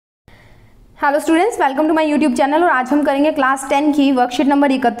Hello students, welcome to my YouTube channel. और आज हम करेंगे क्लास 10 की वर्कशीट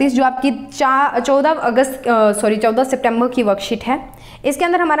नंबर 31 जो आपकी 14 सितंबर की वर्कशीट है। इसके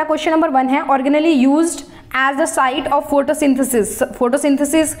अंदर हमारा क्वेश्चन नंबर 1 है, organelle used as the site of photosynthesis.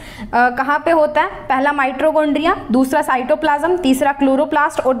 Photosynthesis कहाँ पे होता है? पहला माइटोकॉन्ड्रिया, दूसरा साइटोप्लाज्म, तीसरा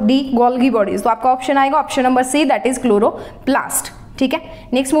क्लोरोप्लास्ट और डी गोल्गी बॉडीज। तो आपका ऑप्शन आएगा option number C, that is chloroplast. ठीक है,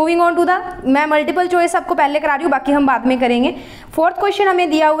 next moving on to the, मैं मल्टीपल चॉइस आपको पहले करा रही हूँ, बाकी हम बाद में करेंगे। फोर्थ क्वेश्चन हमें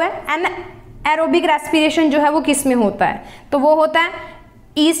दिया हुआ है, एन एरोबिक रेस्पिरेशन जो है वो किस में होता है? तो वो होता है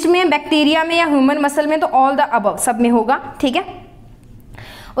ईस्ट में, बैक्टीरिया में या ह्यूमन मसल में। तो ऑल द अबव, सब में होगा। ठीक है,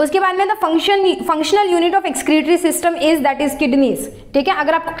 उसके बाद में the functional unit of excretory system is that is kidneys. ठीक है,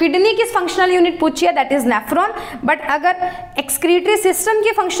 अगर आपको किडनी की फंक्शनल यूनिट पूछी है दैट इज नेफ्रॉन, बट अगर एक्सक्रीटरी सिस्टम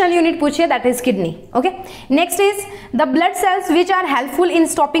की फंक्शनल यूनिट पूछी है that is kidney. Okay, next is the blood cells which are helpful in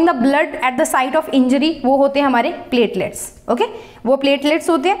stopping the blood at the site of injury. वो होते हैं हमारे प्लेटलेट्स। ओके, वो platelets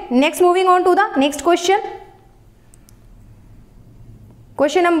होते हैं। Next moving on to the next question,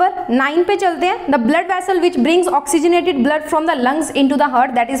 question number 9 पे चलते हैं। The blood vessel which brings oxygenated blood from the lungs into the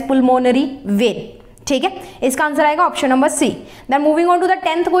heart that is पुल्मोनरी when. ठीक है, इसका आंसर आएगा option number C. Then moving on to the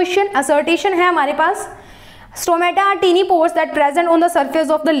 10th question, असर्टेशन है हमारे पास, stomata are tiny pores that present on the surface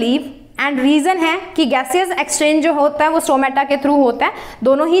of the leaf and reason है कि gases exchange जो होता है वो स्टोमेटा के थ्रू होता है।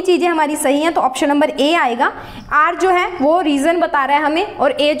 दोनों ही चीजें हमारी सही हैं, तो ऑप्शन नंबर ए आएगा। आर जो है वो रीजन बता रहा है हमें,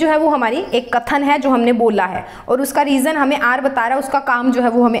 और ए जो है वो हमारी एक कथन है जो हमने बोला है, और उसका रीजन हमें आर बता रहा है, उसका काम जो है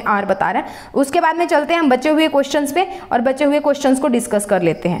वो हमें आर बता रहा है। उसके बाद में चलते हैं हम बचे हुए क्वेश्चंस पे, और बचे हुए क्वेश्चंस को डिस्कस कर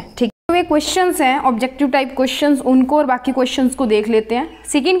लेते हैं। ठीक, हुए क्वेश्चंस हैं ऑब्जेक्टिव टाइप क्वेश्चंस, उनको और बाकी क्वेश्चंस को देख लेते हैं।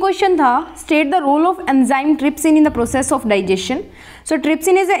 सेकंड क्वेश्चन था, state the role of enzyme trypsin in the process of digestion. So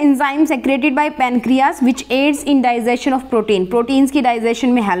trypsin is an enzyme secreted bye pancreas which ads in digestion of protein. Proteins की digestion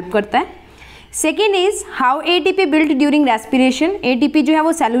में हेल्प करता है। Second is how ATP built during respiration. ATP जो है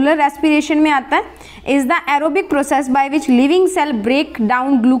वो cellular respiration में आता है। Is the aerobic process by which living cell break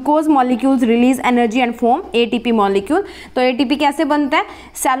down glucose molecules release energy and form ATP molecule. तो एटीपी कैसे बनता है?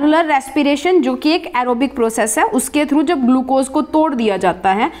 सेलुलर रेस्पिरेशन जो कि एक एरोबिक प्रोसेस है, उसके थ्रू जब ग्लूकोज को तोड़ दिया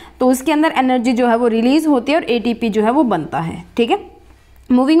जाता है तो उसके अंदर एनर्जी जो है वो रिलीज होती है और एटीपी जो है वो बनता है। ठीक है,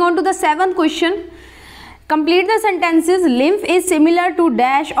 moving on to the 7th question, complete the sentences. Lymph is similar to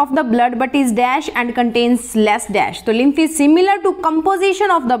dash of the blood but is dash and contains less dash. तो lymph is similar to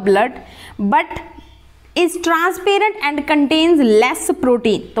composition of the blood but is transparent and contains less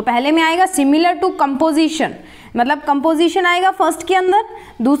protein. तो पहले में आएगा similar to composition, मतलब composition आएगा first के अंदर,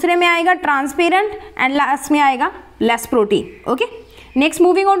 दूसरे में आएगा transparent and लास्ट में आएगा less protein. Okay, next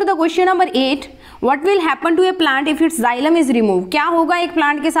moving on to the question number 8. What will happen to a plant if its xylem is removed? क्या होगा एक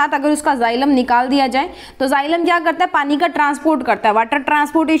प्लांट के साथ अगर उसका जाइलम निकाल दिया जाए? तो जाइलम क्या करता है? पानी का ट्रांसपोर्ट करता है, वाटर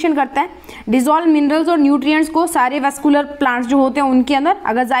ट्रांसपोर्टेशन करता है, डिजोल्व मिनरल्स और न्यूट्रिएंट्स को सारे वेस्कुलर प्लांट्स जो होते हैं उनके अंदर।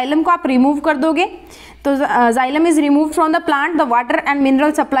 अगर जाइलम को आप रिमूव कर दोगे तो xylem is remove from the plant, the water and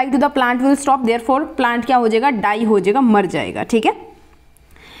mineral supply to the plant will stop, therefore plant क्या हो जाएगा? डाई हो जाएगा, मर जाएगा। ठीक है,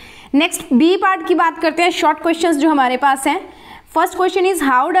 नेक्स्ट बी पार्ट की बात करते हैं, शॉर्ट क्वेश्चंस जो हमारे पास हैं। First question is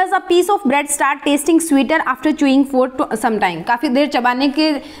how does a piece of bread start testing sweater after chewing for some time. काफ़ी देर चबाने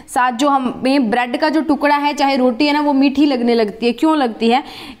के साथ जो हमें ब्रेड का जो टुकड़ा है, चाहे रोटी है ना, वो मीठी लगने लगती है। क्यों लगती है?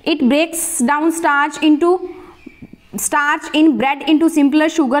 It breaks down starch in bread into simpler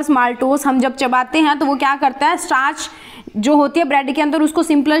sugars maltose. हम जब चबाते हैं तो वो क्या करता है? स्टार्च जो होती है ब्रेड के अंदर उसको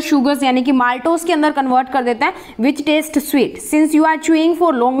सिंपलर शुगर्स यानी कि माल्टोस के अंदर कन्वर्ट कर देता है, which test sweet. Since you are chewing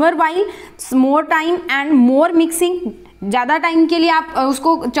for longer while, more time and more mixing, ज़्यादा टाइम के लिए आप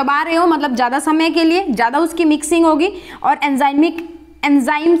उसको चबा रहे हो, मतलब ज़्यादा समय के लिए ज़्यादा उसकी मिक्सिंग होगी, और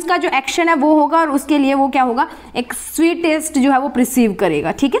एंजाइम्स का जो एक्शन है वो होगा, और उसके लिए वो क्या होगा? एक स्वीट टेस्ट जो है वो प्रिसीव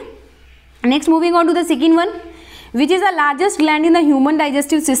करेगा। ठीक है, next moving on to the second one, which is the largest gland in the human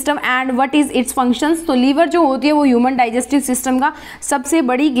digestive system and what is it's functions. तो लीवर जो होती है वो ह्यूमन डाइजेस्टिव सिस्टम का सबसे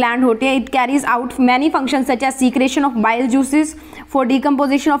बड़ी ग्लैंड होती है। It carries out many functions such as secretion of bile juices for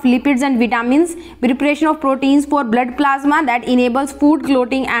decomposition of lipids and vitamins, preparation of proteins for blood plasma that enables food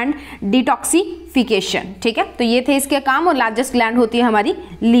clotting and detoxification. ठीक है, तो ये थे इसके काम, और लार्जेस्ट ग्लैंड होती है हमारी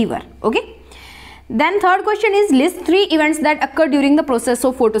liver. Okay, then third question is list 3 events that occur during the process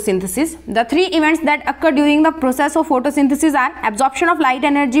of photosynthesis. The 3 events that occur during the process of photosynthesis are absorption of light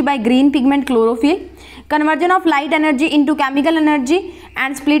energy by green pigment chlorophyll, conversion of light energy into chemical energy,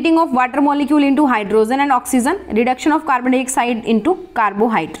 and splitting of water molecule into hydrogen and oxygen, reduction of carbon dioxide into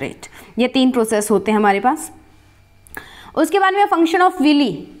carbohydrate. ये 3 process होते हैं हमारे पास। उसके बाद में function of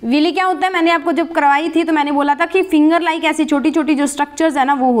Willie क्या होता है? मैंने आपको जब करवाई थी तो मैंने बोला था कि फिंगर लाइक ऐसी छोटी छोटी जो स्ट्रक्चर्स है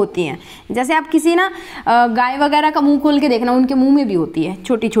ना वो होती हैं। जैसे आप किसी ना गाय वगैरह का मुंह खोल के देखना, उनके मुंह में भी होती है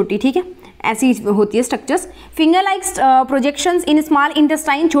छोटी छोटी। ठीक है, ऐसी होती है structures. Finger like projections in small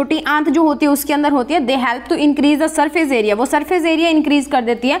intestine, छोटी आंत जो होती है उसके अंदर होती है। They help to increase the surface area, वो सरफेस एरिया इंक्रीज कर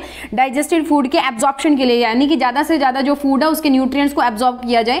देती है डाइजेस्टेड फूड के एब्जॉर्प्शन के लिए, यानी कि ज़्यादा से ज़्यादा जो फूड है उसके न्यूट्रिएंट्स को एब्जॉर्ब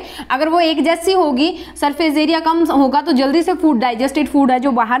किया जाए। अगर वो एक जैसी होगी, सरफेस एरिया कम होगा तो जल्दी से फूड, डाइजेस्टेड फूड है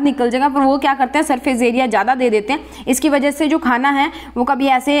जो बाहर निकल जाएगा, पर वो क्या करते हैं सरफेस एरिया ज़्यादा दे देते हैं। इसकी वजह से जो खाना है वो कभी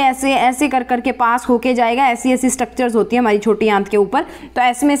ऐसे ऐसे ऐसे कर करके पास होके जाएगा, ऐसी ऐसी स्ट्रक्चर्स होती है हमारी छोटी आंत के ऊपर, तो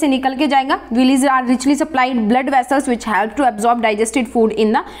ऐसे में से निकल के जाएगा। Villis are richly supplied blood vessels which help to absorb digested food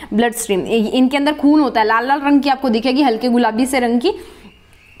in the blood stream. इनके अंदर खून होता है, लाल लाल रंग की आपको दिखेगी, हल्के गुलाबी से रंग की,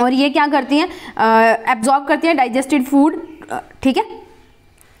 और ये क्या करती हैं, एब्जॉर्ब करती हैं डाइजेस्टेड फूड, ठीक है,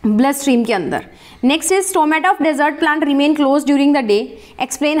 ब्लड स्ट्रीम के अंदर। Next is stomata of desert plant remain close during the day,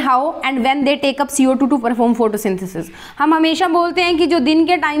 explain how and when they take up CO2 to perform photosynthesis. हम हमेशा बोलते हैं कि जो दिन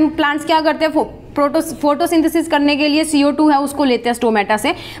के टाइम प्लांट्स क्या करते हैं, फोटोसिंथेसिस करने के लिए CO2 है उसको लेते हैं स्टोमेटा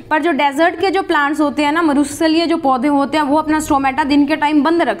से, पर जो डेजर्ट के जो प्लांट्स होते हैं ना, मरुस्थलीय जो पौधे होते हैं, वो अपना स्टोमेटा दिन के टाइम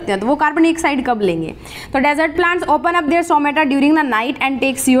बंद रखते हैं, तो वो कार्बन डाइऑक्साइड कब लेंगे। तो desert plants open up there stomata during the night and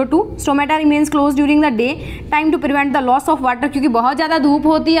take CO2। Stomata remains close during the day time to prevent the loss of water, क्योंकि बहुत ज़्यादा धूप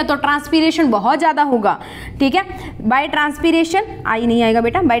होती है तो ट्रांसपीरेशन बहुत ज़्यादा होगा, ठीक है। बाय ट्रांसपीरेशन, आई नहीं आएगा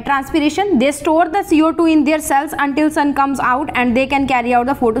बेटा, bye transpiration they store the CO2 in their sales until sun comes out and they can carry out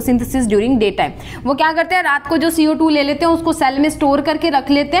the photosynthesis during day time. वो क्या करते हैं, रात को जो CO2 ले लेते हैं उसको सेल में स्टोर करके रख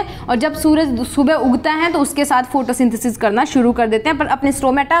लेते हैं, और जब सूरज सुबह उगता है तो उसके साथ फोटोसिंथेसिस करना शुरू कर देते हैं, पर अपने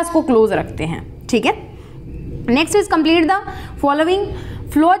स्टोमेटा को क्लोज रखते हैं, ठीक है। Next is complete the following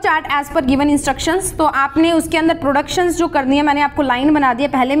flow chart as per given instructions. तो आपने उसके अंदर प्रोडक्शंस जो करनी है, मैंने आपको लाइन बना दी है।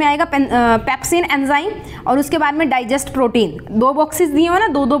 पहले में आएगा पेप्सिन एंजाइम, और उसके बाद में डाइजेस्ट प्रोटीन, 2 बॉक्सेस दिए हुए ना,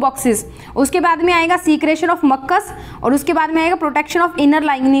 2 बॉक्सेस। उसके बाद में आएगा सीक्रेशन ऑफ मक्कस, और उसके बाद में आएगा protection of inner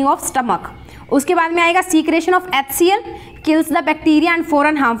lining of stomach. उसके बाद में आएगा secretion of HCl, kills the bacteria and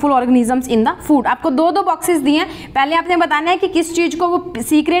foreign harmful organisms in the food. आपको 2 बॉक्सेस दिए हैं, पहले आपने बताना है कि किस चीज़ को वो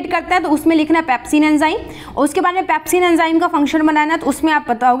सीक्रेट करता है, तो उसमें लिखना है पेप्सिन एंजाइम। उसके बाद में पेप्सिन एंजाइम का फंक्शन बनाना है, तो उसमें आप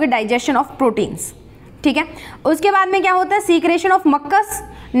बताओगे डाइजेशन ऑफ प्रोटीन्स, ठीक है। उसके बाद में क्या होता है, secretion of मक्कस,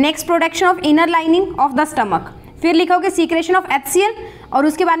 next protection of inner lining of the stomach, फिर लिखोगे सीक्रेशन ऑफ HCl, और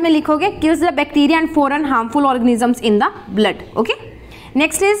उसके बाद में लिखोगे kills the bacteria and foreign harmful organisms in the blood, okay.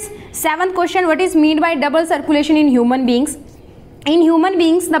 Next is 7th question, what is meant by double circulation in human beings? In human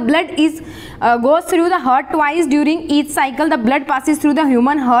beings, the blood is goes through the heart twice during each cycle. The blood passes through the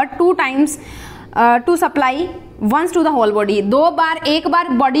human heart 2 times to supply once to the whole body. 2 बार, एक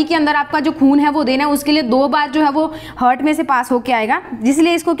बार body के अंदर आपका जो खून है वो देना है, उसके लिए 2 बार जो है वो हार्ट में से पास होके आएगा,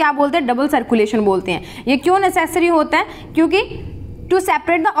 जिसलिए इसको क्या बोलते हैं, डबल सर्कुलेशन बोलते हैं। ये क्यों नेसेसरी होता है, क्योंकि to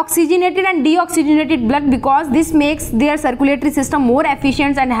separate the oxygenated and deoxygenated blood, because this makes their circulatory system more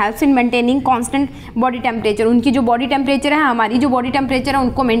efficient and helps in maintaining constant body temperature. उनकी जो बॉडी टेम्परेचर है, हमारी जो बॉडी टेम्परेचर है,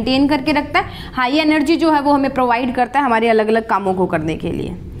 उनको मेंटेन करके रखता है। हाई एनर्जी जो है वो हमें प्रोवाइड करता है हमारे अलग अलग कामों को करने के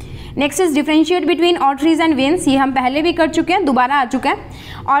लिए। Next is differentiate between arteries and veins, ये हम पहले भी कर चुके हैं, दोबारा आ चुका है।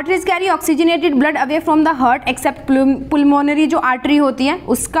 Arteries carry oxygenated blood away from the heart accept पुल्मोनरी, जो आर्टरी होती है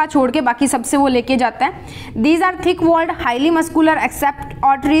उसका छोड़ के बाकी सबसे वो लेके जाता है। These are thick walled highly muscular accept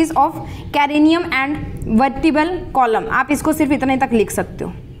arteries of कैरेनियम and vertebral column. आप इसको सिर्फ इतने तक लिख सकते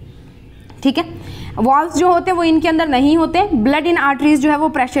हो, ठीक है। वॉल्स जो होते हैं वो इनके अंदर नहीं होते। ब्लड इन आर्टरीज जो है वो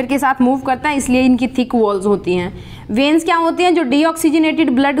प्रेशर के साथ मूव करता है, इसलिए इनकी थिक वॉल्स होती हैं। वेन्स क्या होती हैं, जो डीऑक्सीजनेटेड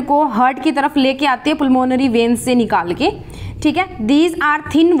ब्लड को हार्ट की तरफ लेके आती है पुल्मोनरी वेन्स से निकाल के, ठीक है। दीज आर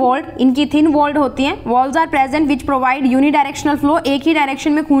थिन वॉल्ड, इनकी थिन वॉल्ड होती हैं। Walls are present which provide unidirectional flow, एक ही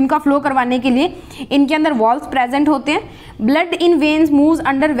डायरेक्शन में खून का फ्लो करवाने के लिए इनके अंदर वॉल्स प्रेजेंट होते हैं। Blood in veins moves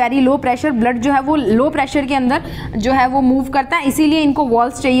under very low pressure, blood जो है वो लो प्रेशर के अंदर जो है वो मूव करता है, इसीलिए इनको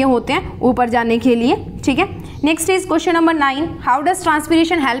वॉल्स चाहिए होते हैं ऊपर जाने के लिए, ठीक है। Next is question number 9, how does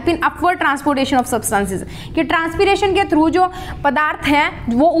transpiration help in upward transportation of substances, कि ट्रांसपीरेशन के थ्रू जो पदार्थ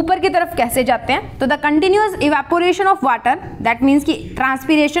हैं वो ऊपर की तरफ कैसे जाते हैं। तो the continuous evaporation of water, that means कि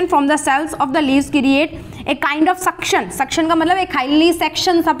transpiration from the sales of the leaves create a kind of suction, suction का मतलब एक हाईली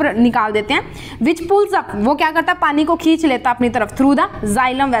सेक्शन सब निकाल देते हैं, विच पुल्स अप, वो क्या करता है, पानी को खींच लेता है अपनी तरफ through the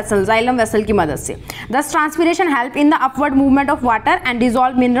xylem vessel, xylem vessel की मदद से। दस transpiration help in the upward movement of water and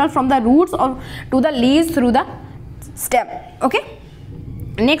dissolve mineral from the roots और to the leaves through the stem, okay.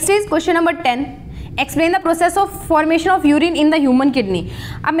 Next is question number 10, explain the process of formation of urine in the human kidney.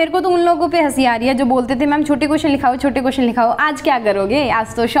 अब मेरे को तो उन लोगों पे हंसी आ रही है जो बोलते थे मैम छोटे क्वेश्चन लिखाओ, छोटे क्वेश्चन लिखाओ। आज क्या करोगे,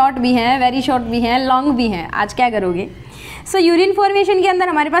 आज तो शॉर्ट भी हैं, वेरी शॉर्ट भी हैं, लॉन्ग भी हैं, आज क्या करोगे। सो यूरिन फॉर्मेशन के अंदर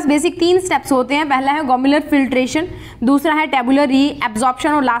हमारे पास बेसिक 3 स्टेप्स होते हैं। पहला है ग्लोमेरुलर फिल्ट्रेशन, दूसरा है टेबुलर री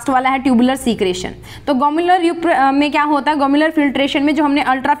एब्जॉर्प्शन और लास्ट वाला है ट्यूबुलर सीक्रेशन। तो ग्लोमेरुलर में क्या होता है, ग्लोमेरुलर फिल्ट्रेशन में जो हमने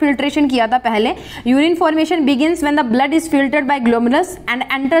अल्ट्रा फिल्ट्रेशन किया था पहले, urine formation begins when the blood is filtered bye glomerulus and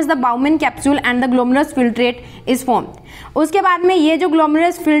enters the Bowman capsule and the glomerulus filtrate is formed. उसके बाद में ये जो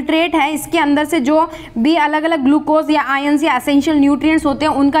ग्लोमेरुलस फिल्ट्रेट है, इसके अंदर से जो भी अलग अलग ग्लूकोज या आयंस या एसेंशियल न्यूट्रिएंट्स होते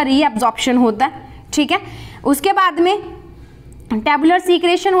हैं उनका रीएब्जॉर्प्शन होता है, ठीक है। उसके बाद में टेबुलर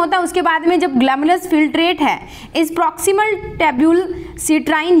सीक्रेशन होता है। उसके बाद में जब ग्लोमेरुलस फिल्ट्रेट है, इस proximal tubule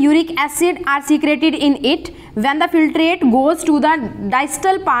सिट्राइन uric acid are secreted in it when the filtrate goes to the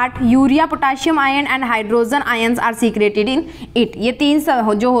distal part, urea, potassium ion and hydrogen ions are secreted in it. ये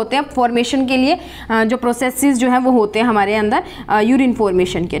 3 जो होते हैं फॉर्मेशन के लिए जो प्रोसेसेस जो है वो होते हैं हमारे अंदर यूरिन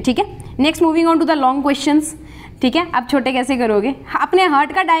फॉर्मेशन के, ठीक है। Next moving on to the long questions, ठीक है। अब छोटे कैसे करोगे, अपने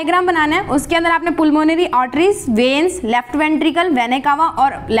हार्ट का डायग्राम बनाना है। उसके अंदर आपने पुल्मोनरी arteries, veins, left ventricle, vena cava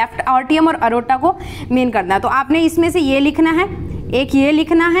और लेफ्ट आर्टियम और अरोटा को मेन करना है। तो आपने इसमें से ये लिखना है, एक ये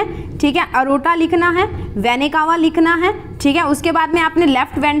लिखना है, ठीक है, अरोटा लिखना है, वेना कावा लिखना है, ठीक है। उसके बाद में आपने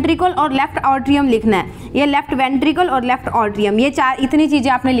लेफ्ट वेंट्रिकल और लेफ्ट आर्ट्रियम लिखना है। ये लेफ्ट वेंट्रिकल और लेफ्ट आर्ट्रियम, ये 4 इतनी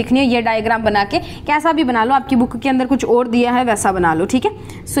चीज़ें आपने लिखनी है। ये डायग्राम बना के कैसा भी बना लो, आपकी बुक के अंदर कुछ और दिया है वैसा बना लो, ठीक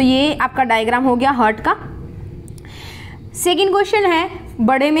है। सो ये आपका डायग्राम हो गया हार्ट का। सेकेंड क्वेश्चन है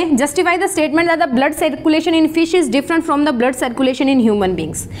बड़े में, justify the statement that the blood circulation in fish is different from the blood circulation in human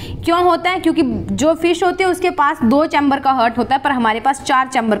beings. क्यों होता है, क्योंकि जो फिश होते हैं उसके पास 2 चैम्बर का हार्ट होता है, पर हमारे पास 4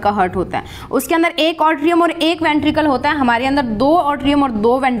 चैम्बर का हार्ट होता है। उसके अंदर 1 आर्ट्रियम और 1 वेंट्रिकल होता है, हमारे अंदर 2 आर्ट्रियम और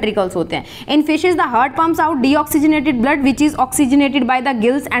 2 वेंट्रिकल्स होते हैं। इन fishes the heart pumps out deoxygenated blood which is oxygenated by the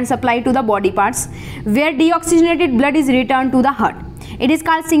gills and supply to the body parts where deoxygenated blood is return to the heart. It is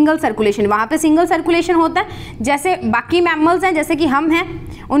called single circulation. वहाँ पे single circulation होता है। जैसे बाकी mammals हैं, जैसे कि हम हैं,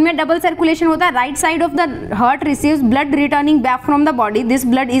 उनमें डबल सर्कुलेशन होता है। Right side of the heart receives blood returning back from the body, this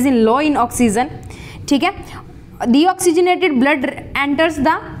blood is in low in oxygen, ठीक है। Deoxygenated blood enters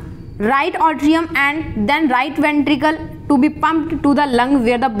the right atrium and then right ventricle to be pumped to the lung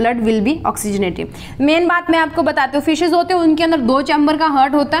where the blood will be oxygenated. Main बात मैं आपको बताती हूँ, fishes होते हैं उनके अंदर 2 चैम्बर का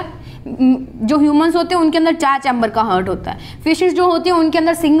हार्ट होता है, जो ह्यूमंस होते हैं उनके अंदर 4 चैम्बर का हार्ट होता है। फिशेज जो होती हैं उनके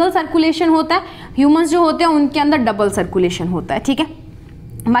अंदर सिंगल सर्कुलेशन होता है, ह्यूमंस जो होते हैं उनके अंदर डबल सर्कुलेशन होता है, ठीक है।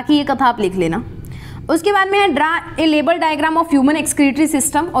 बाकी ये कथा आप लिख लेना। उसके बाद में है draw a label diagram of human excretory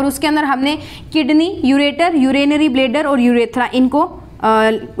system, और उसके अंदर हमने किडनी, यूरेटर, यूरेनरी ब्लेडर और यूरेथ्रा इनको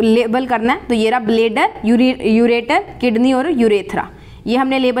लेबल करना है। तो ये रहा ब्लेडर, यूरेटर, किडनी और यूरेथ्रा, ये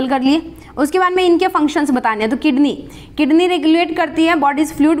हमने लेबल कर लिए। उसके बाद में इनके फंक्शंस बताने हैं। तो किडनी रेगुलेट करती है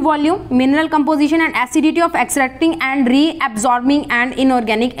bodies fluid volume, mineral composition and acidity of extracting and re absorbing and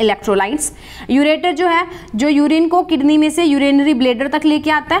inorganic electrolytes. Ureter जो है, जो यूरिन को किडनी में से यूरिनरी ब्लेडर तक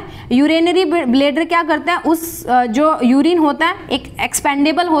लेके आता है। यूरिनरी ब्लेडर क्या करता है, उस जो यूरिन होता है एक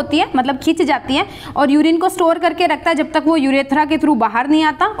एक्सपेंडेबल होती है, मतलब खींच जाती है, और यूरिन को स्टोर करके रखता है जब तक वो यूरेथ्रा के थ्रू बाहर नहीं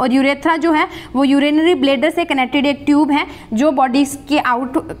आता। और यूरेथ्रा जो है वो यूरिनरी ब्लेडर से कनेक्टेड एक ट्यूब है जो बॉडी के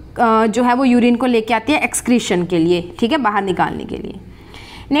आउट जो है वो यूरिन को लेके आती है एक्सक्रीशन के लिए, ठीक है, बाहर निकालने के लिए।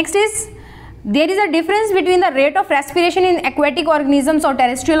 Next is there is a difference between the rate of respiration in aquatic organisms और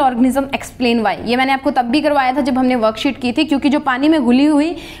टेरेस्ट्रियल ऑर्गेनिज्म, एक्सप्लेन व्हाई। ये मैंने आपको तब भी करवाया था जब हमने वर्कशीट की थी, क्योंकि जो पानी में घुली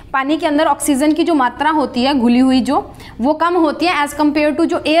हुई, पानी के अंदर ऑक्सीजन की जो मात्रा होती है घुली हुई जो, वो कम होती है एज कम्पेयर टू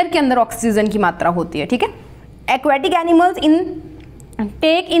जो एयर के अंदर ऑक्सीजन की मात्रा होती है, ठीक है। Aquatic animals in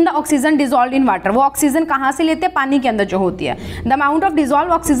take in the oxygen dissolve in water, वो ऑक्सीजन कहाँ से लेते हैं, पानी के अंदर जो होती है। The amount of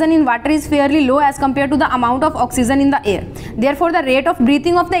dissolve oxygen in water is fairly low as compare to the amount of oxygen in the air, therefore the rate of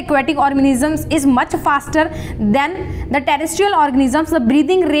breathing of the aquatic organisms is much faster than the terrestrial organisms. The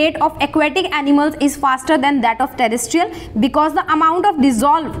breathing rate of aquatic animals is faster than that of terrestrial because the amount of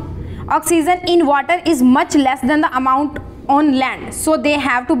dissolve oxygen in water is much less than the amount on land, so they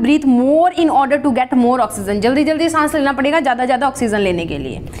have to breathe more in order to get more oxygen। जल्दी जल्दी सांस लेना पड़ेगा ज़्यादा oxygen लेने के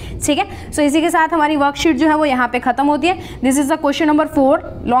लिए, ठीक है। सो इसी के साथ हमारी वर्कशीट जो है वो यहाँ पे खत्म होती है। This is the question number 4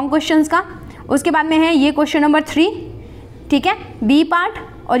 long questions का। उसके बाद में है ये क्वेश्चन नंबर 3, ठीक है, बी पार्ट,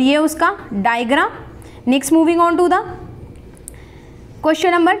 और ये उसका diagram. Next moving on to the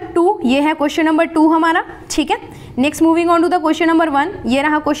question number 2, ये है क्वेश्चन नंबर 2 हमारा, ठीक है। Next moving on to the question number 1, ये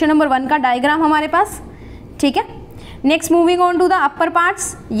रहा क्वेश्चन नंबर 1 का डायग्राम हमारे पास, ठीक है। Next moving on to the upper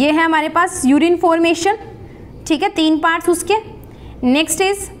parts, ये है हमारे पास यूरिन फॉर्मेशन, ठीक है, 3 पार्ट्स उसके। Next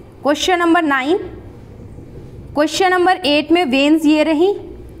is question number 9। Question number 8 में वेन्स ये रही,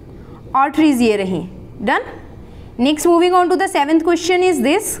 आर्टरीज ये रही, done. Next moving on to the 7th question is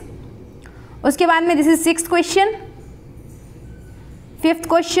this. उसके बाद में this is 6th question, 5th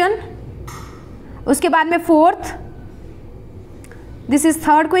question, उसके बाद में 4th, this is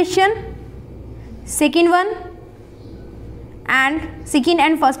 3rd question, 2nd one, and second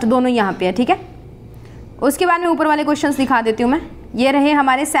and first दोनों यहाँ पे है, ठीक है। उसके बाद में ऊपर वाले क्वेश्चंस दिखा देती हूँ मैं। ये रहे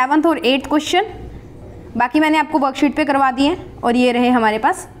हमारे 7th और 8th क्वेश्चन, बाकी मैंने आपको वर्कशीट पे करवा दिए हैं, और ये रहे हमारे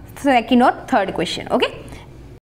पास 2nd और 3rd क्वेश्चन। ओके,